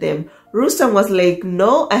deleted them? Rustam was like,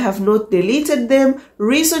 no, I have not deleted them.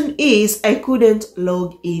 Reason is I couldn't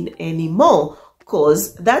log in anymore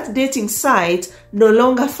because that dating site no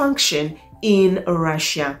longer functions in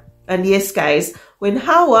Russia. And yes guys, when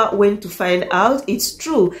Hawa went to find out, it's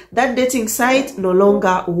true, that dating site no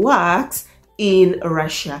longer works in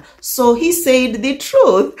Russia. So he said the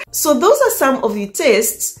truth. So those are some of the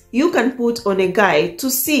tests you can put on a guy to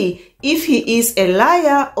see if he is a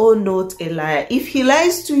liar or not a liar. If he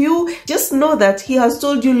lies to you, just know that he has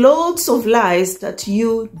told you lots of lies that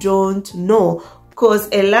you don't know, because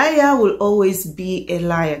a liar will always be a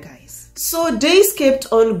liar, guys. So days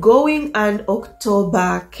kept on going and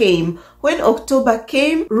October came. When October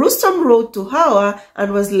came, Rustam wrote to Hawa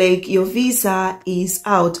and was like, your visa is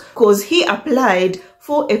out, because he applied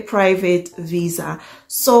for a private visa.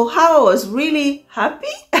 So Hawa was really happy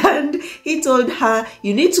and he told her,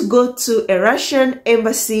 you need to go to a Russian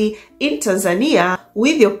embassy in Tanzania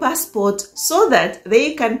with your passport so that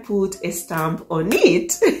they can put a stamp on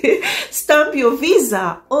it. Stamp your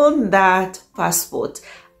visa on that passport.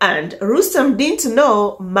 And Rustam didn't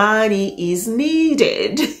know money is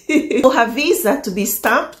needed for her visa to be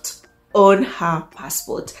stamped on her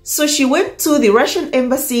passport. So she went to the Russian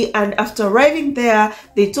embassy, and after arriving there,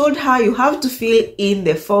 they told her you have to fill in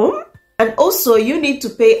the form. And also you need to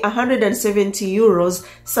pay 170 euros,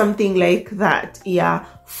 something like that, yeah,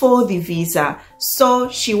 for the visa. So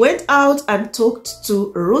she went out and talked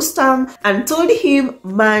to Rustam and told him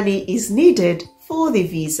money is needed for the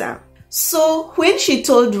visa. So when she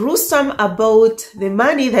told Rustam about the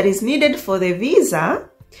money that is needed for the visa,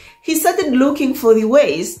 he started looking for the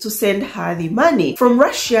ways to send her the money from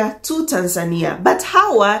Russia to Tanzania. But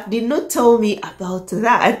Hawa did not tell me about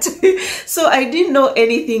that. So I didn't know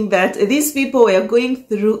anything that these people were going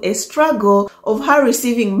through a struggle of her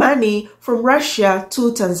receiving money from Russia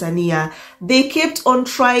to Tanzania. They kept on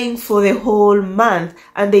trying for the whole month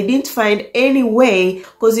and they didn't find any way,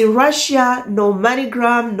 because in Russia, no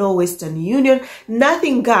MoneyGram, no Western Union,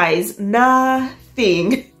 nothing guys,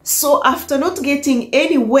 nothing. So after not getting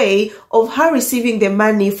any way of her receiving the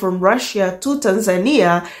money from Russia to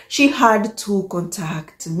Tanzania, she had to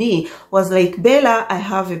contact me. Was like, Bella, I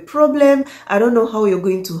have a problem. I don't know how you're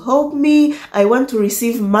going to help me. I want to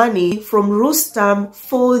receive money from Rustam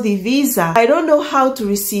for the visa. I don't know how to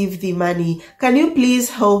receive the money. Can you please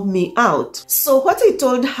help me out? So what I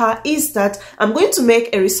told her is that I'm going to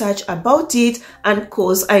make a research about it, and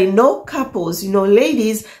cause I know couples, you know,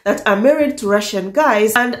 ladies that are married to Russian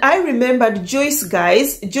guys, and I remembered Joyce,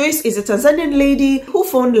 guys. Joyce is a Tanzanian lady who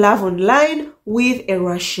found love online with a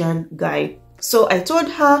Russian guy. So I told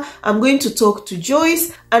her I'm going to talk to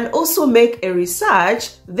Joyce and also make a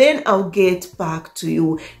research, then I'll get back to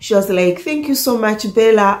you. She was like, thank you so much,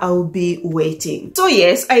 Bella, I'll be waiting. So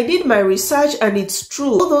yes, I did my research, and it's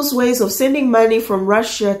true. All those ways of sending money from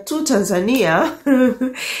Russia to Tanzania,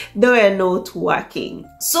 they were not working.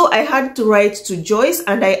 So I had to write to Joyce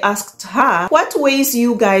and I asked her what ways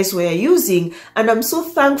you guys were using. And I'm so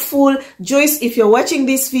thankful. Joyce, if you're watching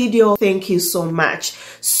this video, thank you so much.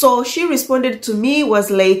 So she responded to me,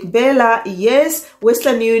 was like, Bella, yes,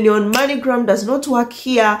 Western Union, MoneyGram does not work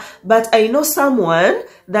here, but I know someone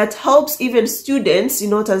that helps even students, you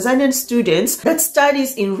know, Tanzanian students that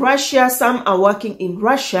studies in Russia. Some are working in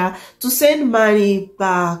Russia to send money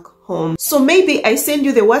back home. So maybe I send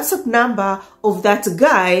you the WhatsApp number of that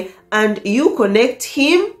guy and you connect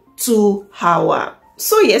him to Hawa.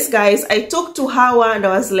 So yes, guys, I talked to Hawa and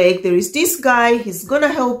I was like, there is this guy, he's gonna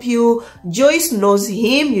help you. Joyce knows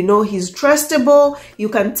him, you know, he's trustable. You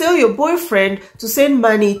can tell your boyfriend to send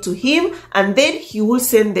money to him and then he will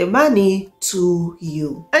send the money to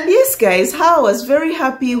you. And yes, guys, Hawa was very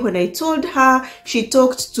happy when I told her. She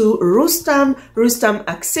talked to Rustam. Rustam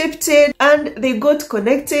accepted and they got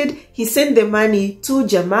connected. He sent the money to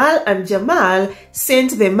Jamal and Jamal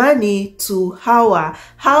sent the money to Hawa.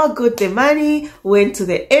 Hawa got the money, went to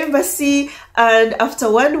the embassy, and after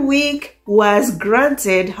 1 week was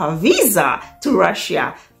granted her visa to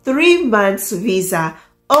Russia. 3 months visa.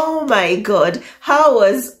 Oh my God, Hawa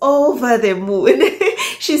was over the moon.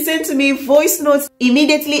 She sent me voice notes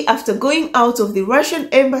immediately after going out of the Russian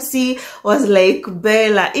embassy. Was like,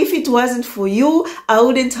 Bella, if it wasn't for you, I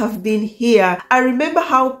wouldn't have been here. I remember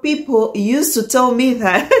how people used to tell me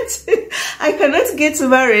that I cannot get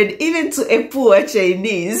married even to a poor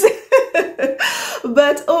Chinese.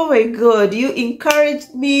 But oh my God, you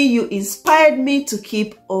encouraged me, you inspired me to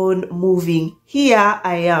keep on moving. Here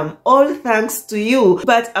I am, all thanks to you,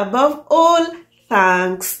 but above all,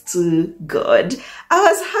 thanks to God. I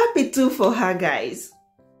was happy too for her, guys.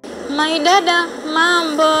 My dada,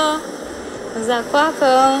 mambo za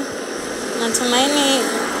kwako, natumaini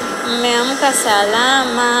mmeamka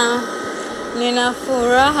salama. Nina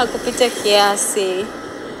furaha kupita kiasi.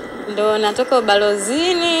 Ndo natoka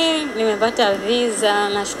ubalozini, nimepata visa.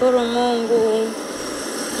 Nashukuru Mungu.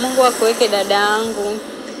 Mungu akuweke dadangu.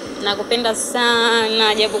 Nakupenda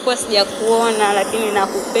sana, japokuwa sijakuona lakini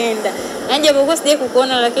nakupenda. Na japokuwa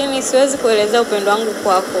sijakuona lakini siwezi kueleza upendo wangu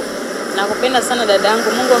kwako. Nakupenda sana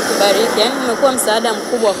dadangu. Mungu akubariki. Yaani umekuwa msaada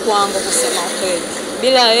mkubwa kwangu kusema kweli.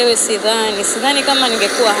 Bila wewe sidhani kama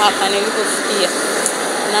ningekuwa hapa nilipofikia.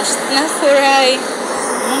 Nafurahi.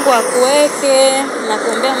 Mungu akuweke na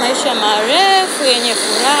kuombea maisha marefu yenye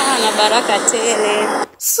furaha na baraka tele.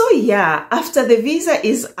 So yeah, after the visa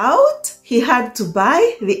is out, he had to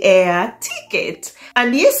buy the air ticket.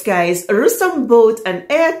 And yes, guys, Rustam bought an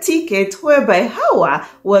air ticket whereby Hawa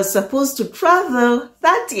was supposed to travel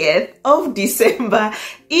 30th of December.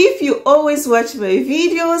 If you always watch my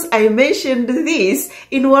videos, I mentioned this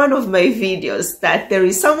in one of my videos, that there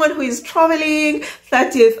is someone who is traveling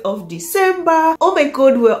 30th of December. Oh my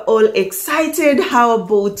God, we're all excited. Hawa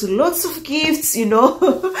bought lots of gifts, you know,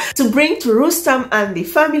 to bring to Rustam and the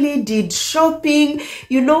family, did shopping,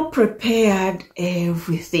 you know, prepared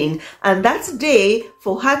everything. And that day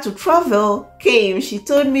for her to travel came. She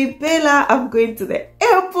told me, Bella, I'm going to the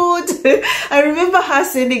airport. I remember her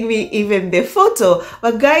sending me even the photo,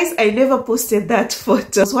 but guys, I never posted that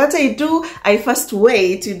photo. So what I do, I first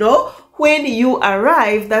wait, you know, when you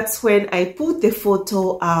arrive, that's when I put the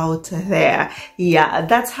photo out there. Yeah,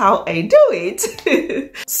 that's how I do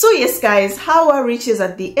it. So yes, guys, Hawa reaches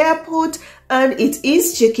at the airport and it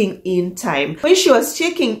is checking in time. When she was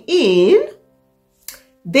checking in,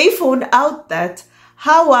 they found out that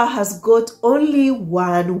Hawa has got only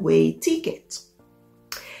one-way ticket.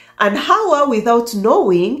 And Hawa, without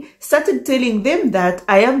knowing, started telling them that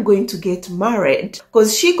I am going to get married,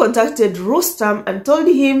 because she contacted Rustam and told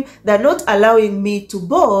him they're not allowing me to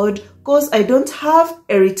board because I don't have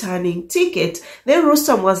a returning ticket. Then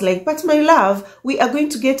Rustam was like, but my love, we are going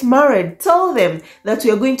to get married. Tell them that we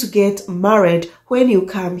are going to get married when you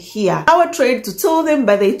come here. Hawa tried to tell them,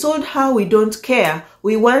 but they told her, we don't care.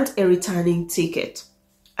 We want a returning ticket.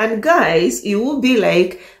 And guys, you will be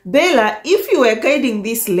like, Bella, if you were guiding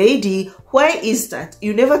this lady, why is that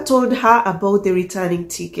you never told her about the returning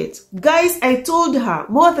ticket? Guys, I told her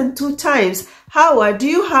more than 2 times, Hawa, do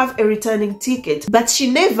you have a returning ticket? But she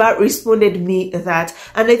never responded me that.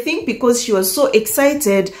 And I think because she was so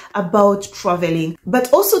excited about traveling.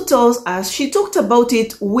 But also tells us she talked about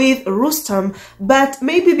it with Rustam, but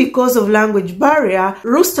maybe because of language barrier,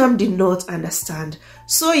 Rustam did not understand.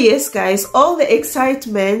 So yes, guys, all the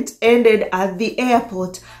excitement ended at the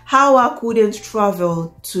airport. Hawa couldn't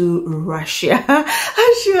travel to Russia.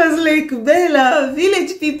 And she was like, Bella,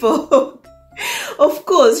 village people. Of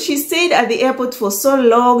course, she stayed at the airport for so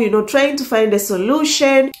long, you know, trying to find a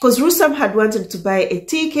solution, because Rustam had wanted to buy a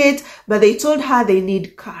ticket, but they told her they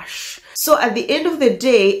need cash. So at the end of the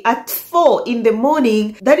day, at 4 in the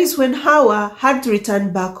morning, that is when Hawa had to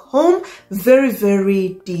return back home, very,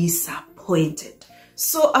 very disappointed.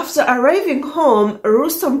 So after arriving home,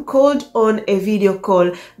 Rustam called on a video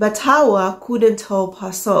call, but Hawa couldn't help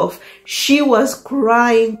herself. She was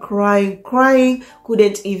crying,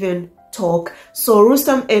 couldn't even talk. So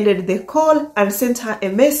Rustam ended the call and sent her a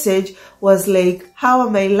message, was like, Hawa,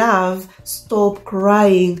 my love, stop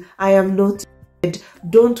crying. I am not dead.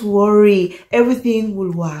 Don't worry, everything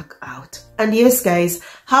will work out. And yes, guys,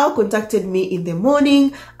 Hawa contacted me in the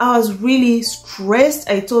morning. I was really stressed.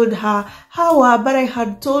 I told her, Hawa, but I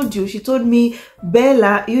had told you. She told me,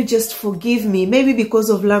 Bella, you just forgive me. Maybe because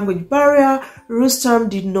of language barrier, Rustam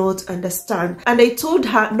did not understand. And I told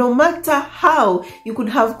her, no matter how you could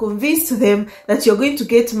have convinced them that you're going to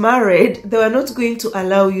get married, they were not going to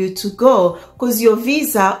allow you to go, because your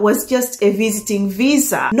visa was just a visiting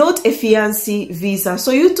visa, not a fiancé visa. So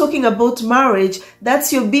you talking about marriage,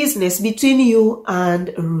 that's your business between you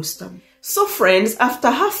and Rustam. So friends, after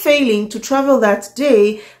her failing to travel that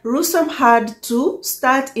day, Rustam had to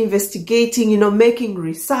start investigating, you know, making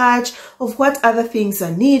research of what other things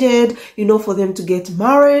are needed, you know, for them to get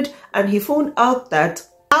married. And he found out that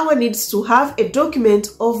Hawa needs to have a document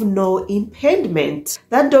of no impediment.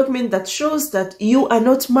 That document that shows that you are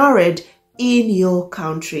not married in your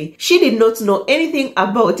country. She did not know anything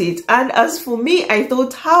about it. And as for me, I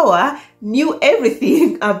thought Hawa knew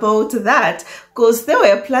everything about that, because they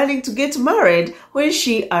were planning to get married when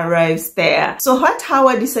she arrives there. So what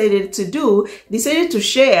Hawa decided to do, decided to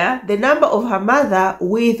share the number of her mother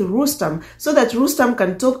with Rustam, so that Rustam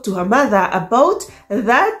can talk to her mother about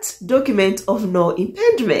that document of no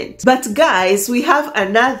impediment. But guys, we have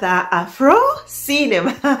another Afro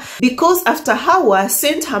cinema, because after Hawa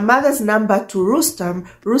sent her mother's number to Rustam,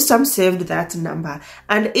 Rustam saved that number,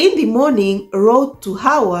 and in the morning wrote to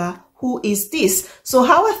Hawa, who is this? So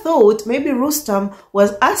Hawa thought maybe Rustam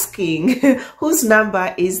was asking, whose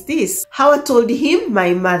number is this? Hawa told him,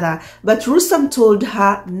 my mother. But Rustam told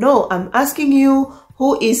her, no, I'm asking you,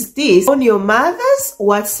 who is this on your mother's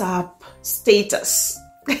WhatsApp status?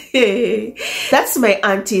 That's my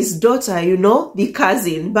auntie's daughter, you know, the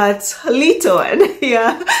cousin, but little one.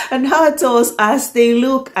 Yeah. And Hawa tells us they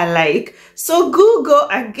look alike. So Google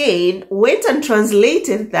again went and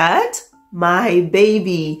translated that, my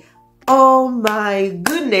baby. Oh my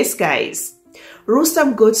goodness, guys.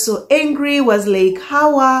 Rustam got so angry, was like,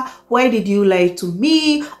 Hawa, why did you lie to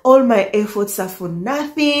me? All my efforts are for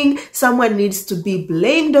nothing. Someone needs to be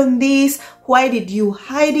blamed on this. Why did you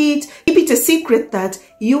hide it? Keep it a secret that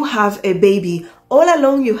you have a baby. All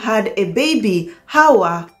along you had a baby.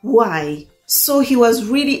 Hawa, why? So he was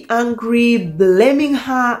really angry, blaming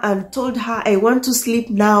her, and told her, I want to sleep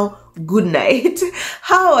now. Good night.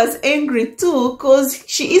 Hawa was angry too, because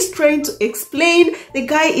she is trying to explain, the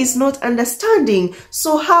guy is not understanding.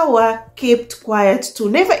 So Hawa kept quiet too,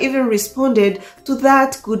 never even responded to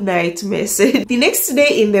that good night message. The next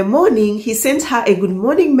day in the morning, he sent her a good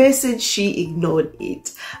morning message. She ignored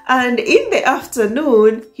it. And in the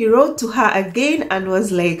afternoon, he wrote to her again and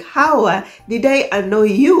was like, Hawa, did I annoy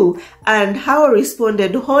you? And Hawa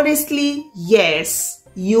responded honestly, yes,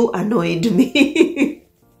 you annoyed me.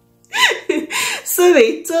 So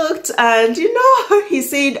they talked, and you know, he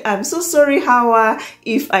said, I'm so sorry, Hawa,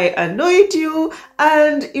 if I annoyed you,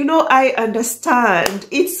 and you know, I understand,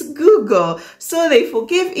 it's Google. So they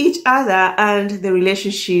forgave each other and the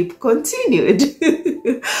relationship continued.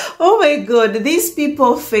 Oh my god, these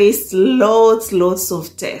people faced lots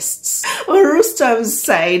of tests on Rustam's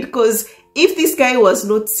side, because if this guy was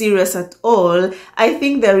not serious at all, I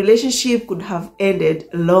think the relationship could have ended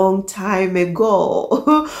a long time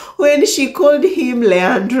ago when she called him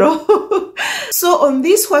Leandro. So on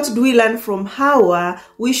this, what do we learn from Hawa?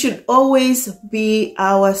 We should always be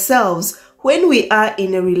ourselves when we are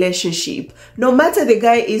in a relationship. No matter the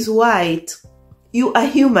guy is white, you are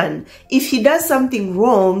human. If he does something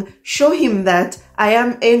wrong, show him that I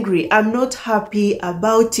am angry, I'm not happy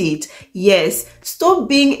about it. Yes, stop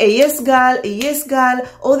being a yes girl,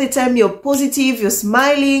 all the time you're positive, you're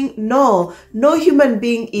smiling. No human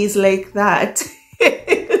being is like that.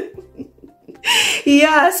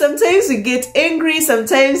 Yeah, sometimes we get angry,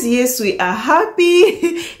 sometimes yes, we are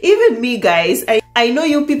happy. Even me, guys, I know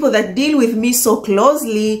you people that deal with me so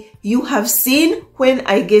closely, you have seen when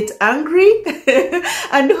I get angry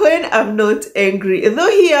and when I'm not angry.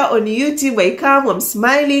 Though here on YouTube I come, I'm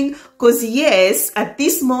smiling, because yes, at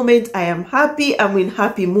this moment I am happy, I'm in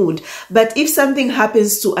happy mood. But if something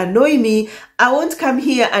happens to annoy me, I won't come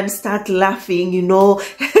here and start laughing, you know,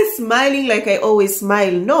 smiling like I always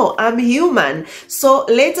smile. No, I'm human. So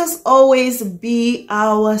let us always be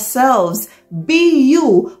ourselves. Be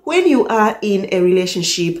you when you are in a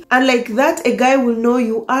relationship, and like that a guy will know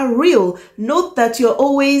you are real, not that you're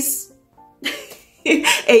always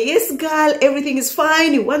a yes girl, everything is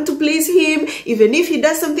fine, you want to please him, even if he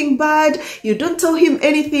does something bad, you don't tell him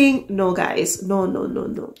anything. No guys,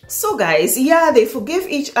 no. So guys, yeah, they forgave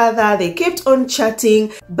each other, they kept on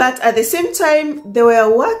chatting, but at the same time they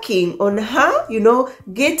were working on her, you know,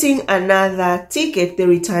 getting another ticket, the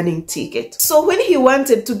returning ticket. So when he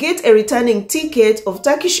wanted to get a returning ticket of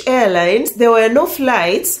Turkish Airlines, there were no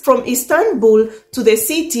flights from Istanbul to the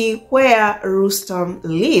city where Rustam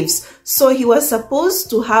lives. So he was supposed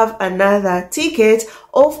to have another ticket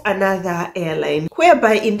of another airline,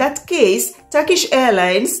 whereby in that case, Turkish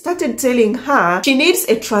Airlines started telling her she needs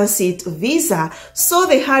a transit visa. So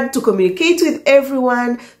they had to communicate with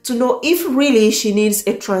everyone to know if really she needs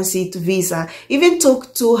a transit visa. Even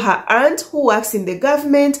talk to her aunt who works in the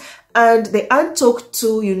government, and the aunt talked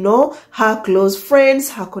to, you know, her close friends,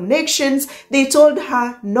 her connections. They told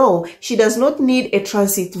her no, she does not need a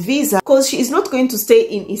transit visa because she is not going to stay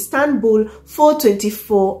in Istanbul for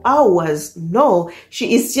 24 hours. No,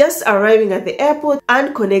 she is just arriving at the airport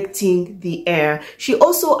and connecting the air. She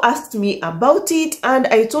also asked me about it, and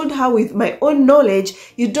I told her with my own knowledge,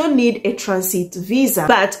 you don't need a transit visa.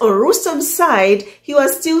 But on Rustam's side, he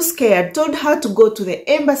was still scared, told her to go to the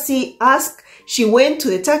embassy, ask. She went to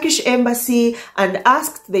the Turkish embassy and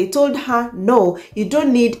asked. They told her, no, you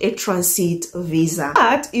don't need a transit visa,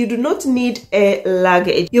 but you do not need a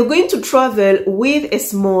luggage. You're going to travel with a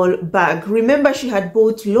small bag. Remember, she had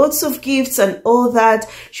bought lots of gifts and all that.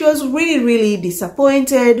 She was really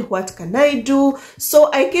disappointed. What can I do? So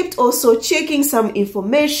I kept also checking some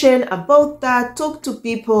information about that, talk to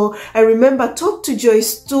people. I remember talk to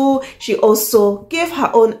Joyce too. She also gave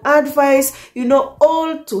her own advice, you know,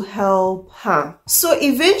 all to help her. So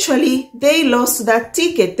eventually they lost that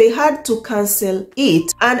ticket. They had to cancel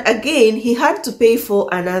it, and again he had to pay for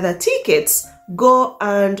another tickets, go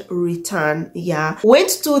and return. Yeah, went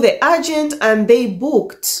to the agent and they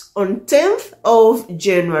booked on 10th of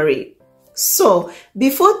January. So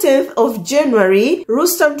before 10th of January,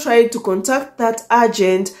 Rustam tried to contact that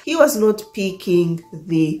agent. He was not picking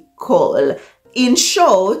the call. In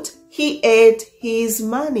short, he ate his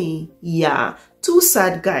money. Yeah, too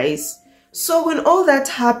sad, guys. So when all that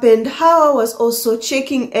happened, Hawa was also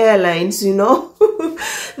checking airlines, you know,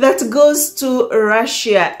 that goes to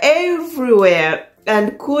Russia everywhere,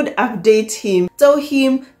 and could update him, tell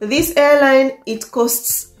him this airline, it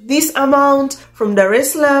costs this amount from Dar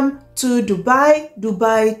es Salaam to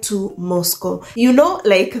Dubai to Moscow, you know,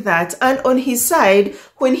 like that. And on his side,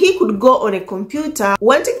 when he could go on a computer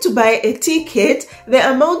wanting to buy a ticket,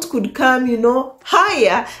 the amount could come, you know,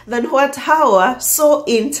 higher than what Hawa saw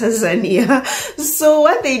in Tanzania. So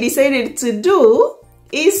what they decided to do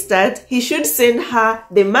is that he should send her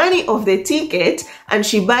the money of the ticket and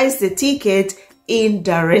she buys the ticket in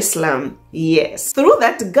Dar es Salaam. Yes, through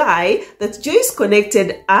that guy that Joyce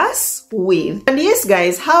connected us with. And yes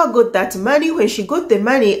guys, Hawa got that money. When she got the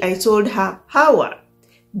money, I told her, Hawa,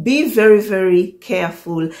 be very, very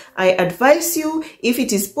careful. I advise you, if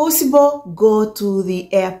it is possible, go to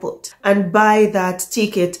the airport and buy that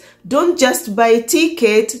ticket. Don't just buy a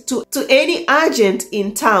ticket to any agent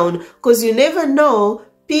in town, because you never know.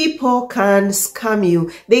 People can scam you.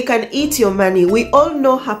 They can eat your money. We all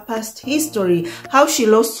know her past history, how she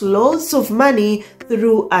lost lots of money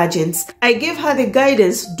through agents. I gave her the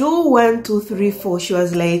guidance, do 1, 2, 3, 4. She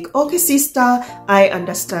was like, okay, sister, I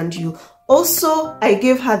understand you. Also, I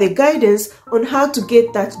gave her the guidance on how to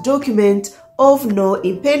get that document of no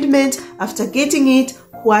impediment. After getting it,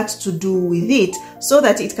 what to do with it so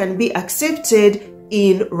that it can be accepted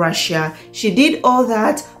in Russia. She did all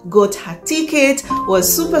that, got her ticket, was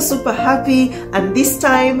super happy, and this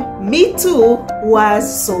time me too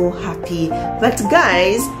was so happy. But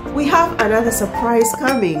guys, we have another surprise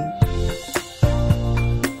coming.